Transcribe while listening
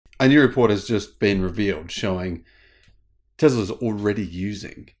A new report has just been revealed showing Tesla's already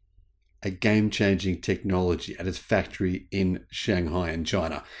using a game-changing technology at its factory in Shanghai in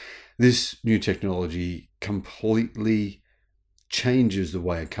China. This new technology completely changes the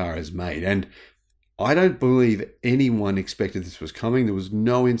way a car is made, and I don't believe anyone expected this was coming. There was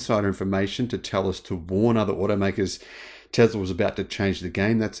no insider information to tell us, to warn other automakers Tesla was about to change the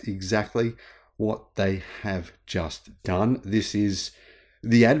game. That's exactly what they have just done. This is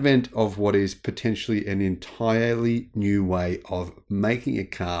the advent of what is potentially an entirely new way of making a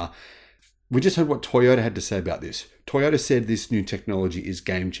car. We just heard what Toyota had to say about this. Toyota said this new technology is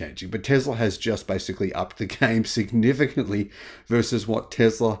game-changing, but Tesla has just basically upped the game significantly versus what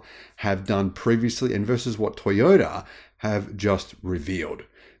Tesla have done previously and versus what Toyota have just revealed.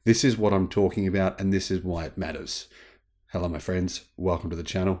 This is what I'm talking about, and this is why it matters. Hello, my friends. Welcome to the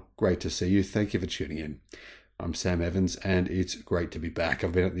channel. Great to see you. Thank you for tuning in. I'm Sam Evans, and it's great to be back.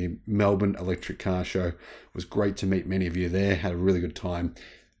 I've been at the Melbourne Electric Car Show. It was great to meet many of you there. Had a really good time.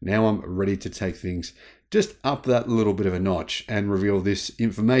 Now I'm ready to take things just up that little bit of a notch and reveal this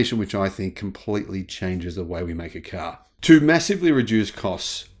information, which I think completely changes the way we make a car. To massively reduce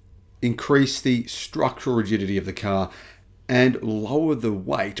costs, increase the structural rigidity of the car, and lower the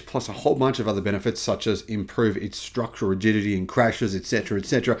weight, plus a whole bunch of other benefits such as improve its structural rigidity and crashes, etc.,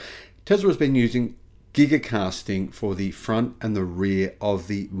 etc., Tesla has been using Giga casting for the front and the rear of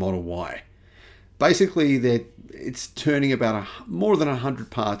the Model Y. Basically, it's turning about more than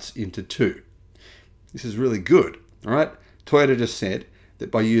 100 parts into two. This is really good, all right? Toyota just said that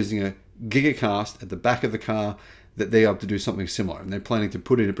by using a Giga cast at the back of the car, that they're able to do something similar, and they're planning to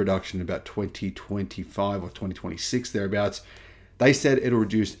put it into production in about 2025 or 2026, thereabouts. They said it'll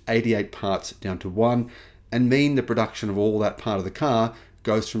reduce 88 parts down to one and mean the production of all that part of the car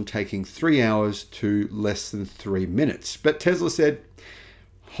goes from taking 3 hours to less than 3 minutes. But Tesla said,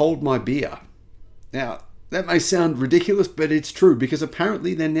 hold my beer. Now, that may sound ridiculous, but it's true, because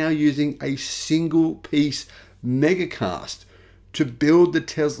apparently they're now using a single piece megacast to build the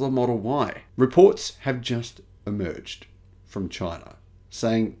Tesla Model Y. Reports have just emerged from China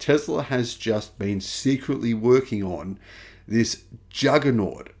saying Tesla has just been secretly working on this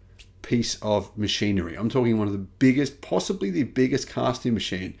juggernaut piece of machinery. I'm talking one of the biggest, possibly the biggest casting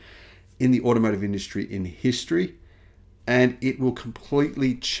machine in the automotive industry in history. And it will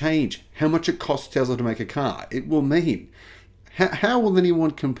completely change how much it costs Tesla to make a car. It will mean, how will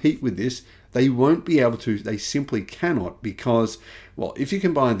anyone compete with this? They won't be able to. They simply cannot, because, well, if you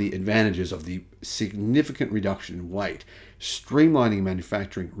combine the advantages of the significant reduction in weight, streamlining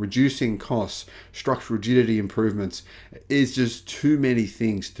manufacturing, reducing costs, structural rigidity improvements, is just too many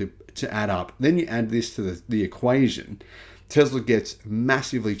things to add up. Then you add this to the equation. Tesla gets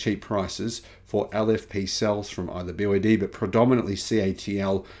massively cheap prices for LFP cells from either BYD, but predominantly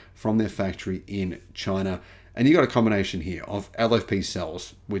CATL from their factory in China. And you got a combination here of LFP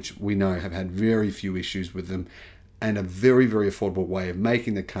cells, which we know have had very few issues with them, and a very, very affordable way of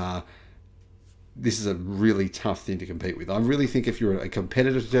making the car. This is a really tough thing to compete with. I really think if you're a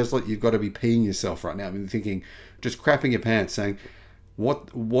competitor to Tesla, you've got to be peeing yourself right now. I mean, thinking, just crapping your pants, saying,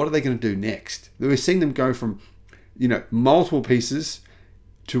 what are they going to do next? We've seen them go from, multiple pieces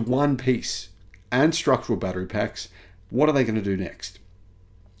to one piece and structural battery packs. What are they going to do next?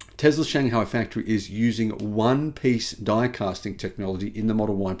 Tesla's Shanghai factory is using one-piece die casting technology in the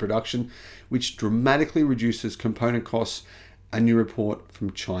Model Y production, which dramatically reduces component costs, a new report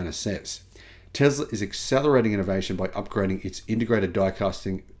from China says. Tesla is accelerating innovation by upgrading its integrated die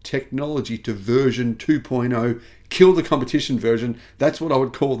casting technology to version 2.0. Kill the competition version. That's what I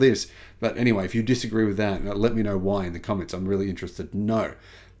would call this. But anyway, if you disagree with that, let me know why in the comments. I'm really interested to know.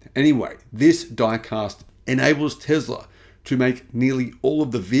 Anyway, this die cast enables Tesla to make nearly all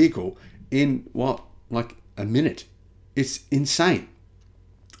of the vehicle in, like a minute. It's insane.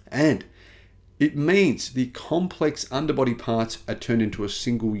 And it means the complex underbody parts are turned into a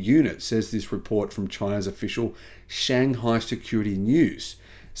single unit, says this report from China's official Shanghai Security News,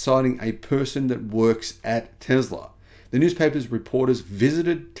 citing a person that works at Tesla. The newspaper's reporters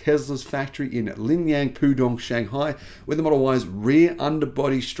visited Tesla's factory in Linyang, Pudong, Shanghai, where the Model Y's rear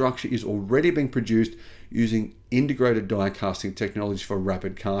underbody structure is already being produced using integrated die casting technology for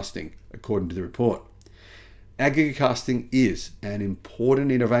rapid casting, according to the report. Our Giga casting is an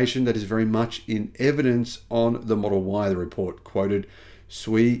important innovation that is very much in evidence on the Model Y, the report quoted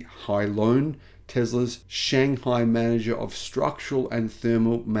Sui Hailon, Tesla's Shanghai manager of structural and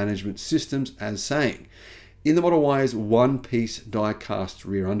thermal management systems, as saying, in the Model Y's one-piece die-cast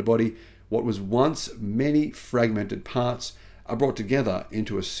rear underbody, what was once many fragmented parts are brought together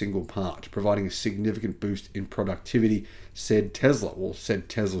into a single part, providing a significant boost in productivity, said Tesla, or said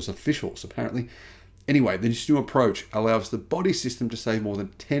Tesla's officials apparently. Anyway, this new approach allows the body system to save more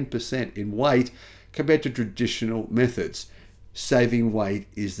than 10% in weight compared to traditional methods. Saving weight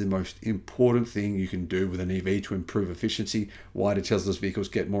is the most important thing you can do with an EV to improve efficiency. Why do Tesla's vehicles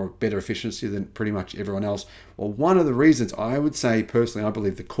get better efficiency than pretty much everyone else? Well, one of the reasons, I would say personally, I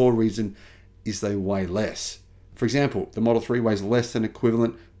believe the core reason is they weigh less. For example, the Model 3 weighs less than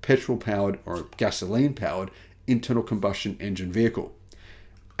equivalent petrol-powered or gasoline-powered internal combustion engine vehicle.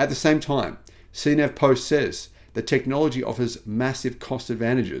 At the same time, CNEV Post says the technology offers massive cost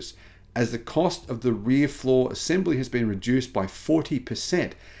advantages, as the cost of the rear floor assembly has been reduced by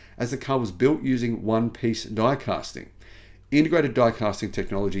 40% as the car was built using one-piece die casting. Integrated die casting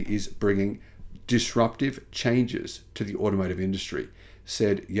technology is bringing disruptive changes to the automotive industry,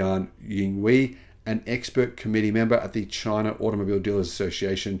 said Yan Yingwei, an expert committee member at the China Automobile Dealers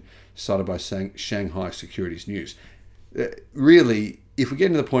Association, cited by Shanghai Securities News. Really, if we get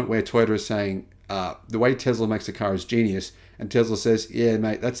to the point where Toyota is saying the way Tesla makes a car is genius, and Tesla says, yeah,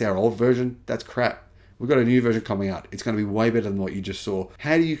 mate, that's our old version, that's crap. We've got a new version coming out. It's going to be way better than what you just saw.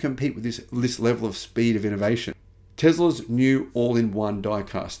 How do you compete with this level of speed of innovation? Tesla's new all-in-one die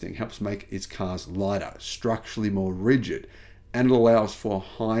casting helps make its cars lighter, structurally more rigid, and it allows for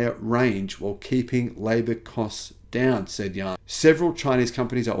higher range while keeping labor costs down, said Yan. Several Chinese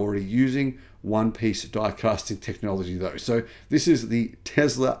companies are already using one-piece die casting technology though. So this is the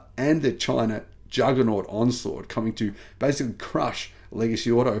Tesla and the China juggernaut onslaught coming to basically crush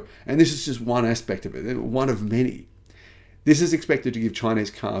legacy auto. And this is just one aspect of it, one of many. This is expected to give Chinese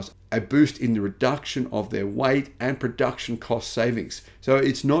cars a boost in the reduction of their weight and production cost savings. So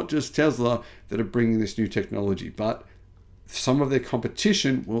it's not just Tesla that are bringing this new technology, but some of their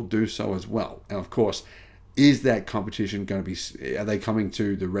competition will do so as well. And of course, is that competition going to be, are they coming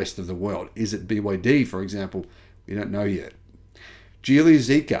to the rest of the world? Is it BYD, for example? We don't know yet. Geely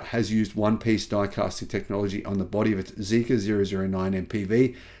Zeekr has used one-piece die casting technology on the body of its Zeekr 009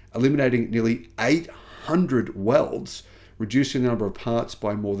 MPV, eliminating nearly 800 welds, reducing the number of parts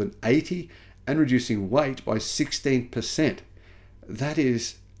by more than 80 and reducing weight by 16%. That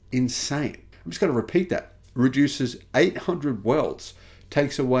is insane. I'm just going to repeat that. Reduces 800 welds,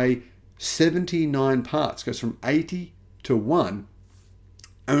 takes away 79 parts, goes from 80 to 1,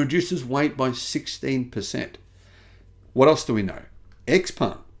 and reduces weight by 16%. What else do we know?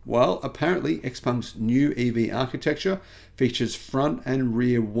 XPeng. Well, apparently XPeng's new EV architecture features front and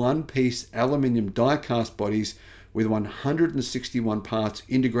rear one-piece aluminium die-cast bodies with 161 parts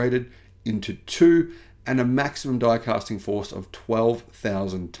integrated into two and a maximum die-casting force of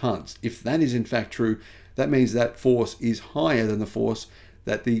 12,000 tons. If that is in fact true, that means that force is higher than the force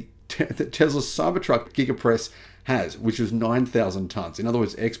that the Tesla Cybertruck Gigapress has, which was 9,000 tons. In other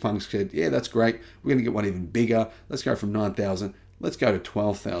words, XPeng said, yeah, that's great. We're going to get one even bigger. Let's go from 9,000. Let's go to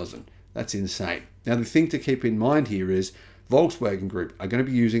 12,000. That's insane. Now, the thing to keep in mind here is Volkswagen Group are going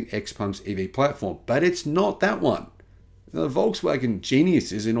to be using XPeng's EV platform, but it's not that one. The Volkswagen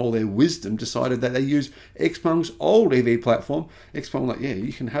geniuses, in all their wisdom, decided that they use XPeng's old EV platform. XPeng like, yeah,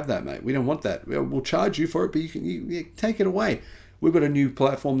 you can have that, mate. We don't want that. We'll charge you for it, but you take it away. We've got a new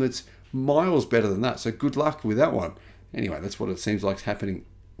platform that's miles better than that, so good luck with that one. Anyway, that's what it seems like is happening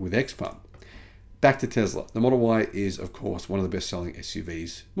with XPeng. Back to Tesla. The Model Y is, of course, one of the best-selling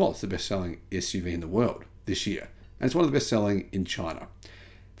SUVs. Well, it's the best-selling SUV in the world this year. And it's one of the best-selling in China.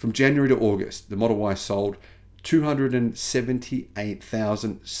 From January to August, the Model Y sold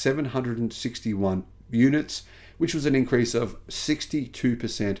 278,761 units, which was an increase of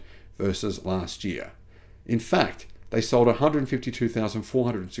 62% versus last year. In fact, they sold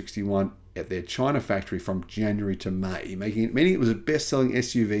 152,461 at their China factory from January to May, meaning it was the best-selling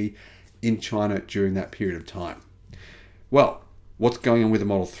SUV in China during that period of time. Well, what's going on with the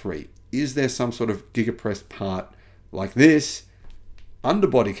Model 3? Is there some sort of Gigapress part like this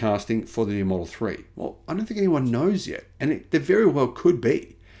underbody casting for the new Model 3? Well, I don't think anyone knows yet, and there very well could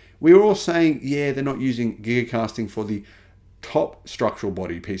be. We were all saying, yeah, they're not using Giga casting for the top structural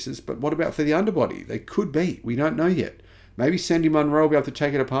body pieces, but what about for the underbody? They could be. We don't know yet. Maybe Sandy Munro will be able to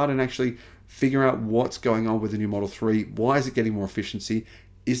take it apart and actually figure out what's going on with the new Model 3. Why is it getting more efficiency?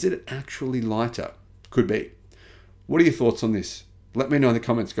 Is it actually lighter? Could be. What are your thoughts on this? Let me know in the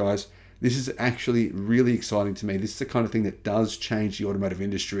comments, guys. This is actually really exciting to me. This is the kind of thing that does change the automotive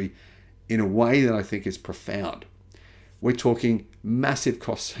industry in a way that I think is profound. We're talking massive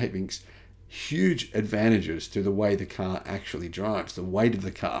cost savings, huge advantages to the way the car actually drives, the weight of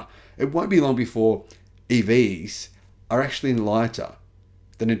the car. It won't be long before EVs are actually lighter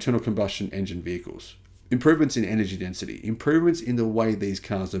than internal combustion engine vehicles. improvements in energy density, improvements in the way these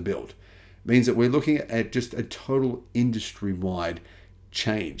cars are built, means that we're looking at just a total industry-wide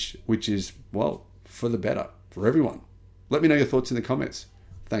change, which is, well, for the better, for everyone. Let me know your thoughts in the comments.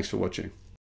 Thanks for watching.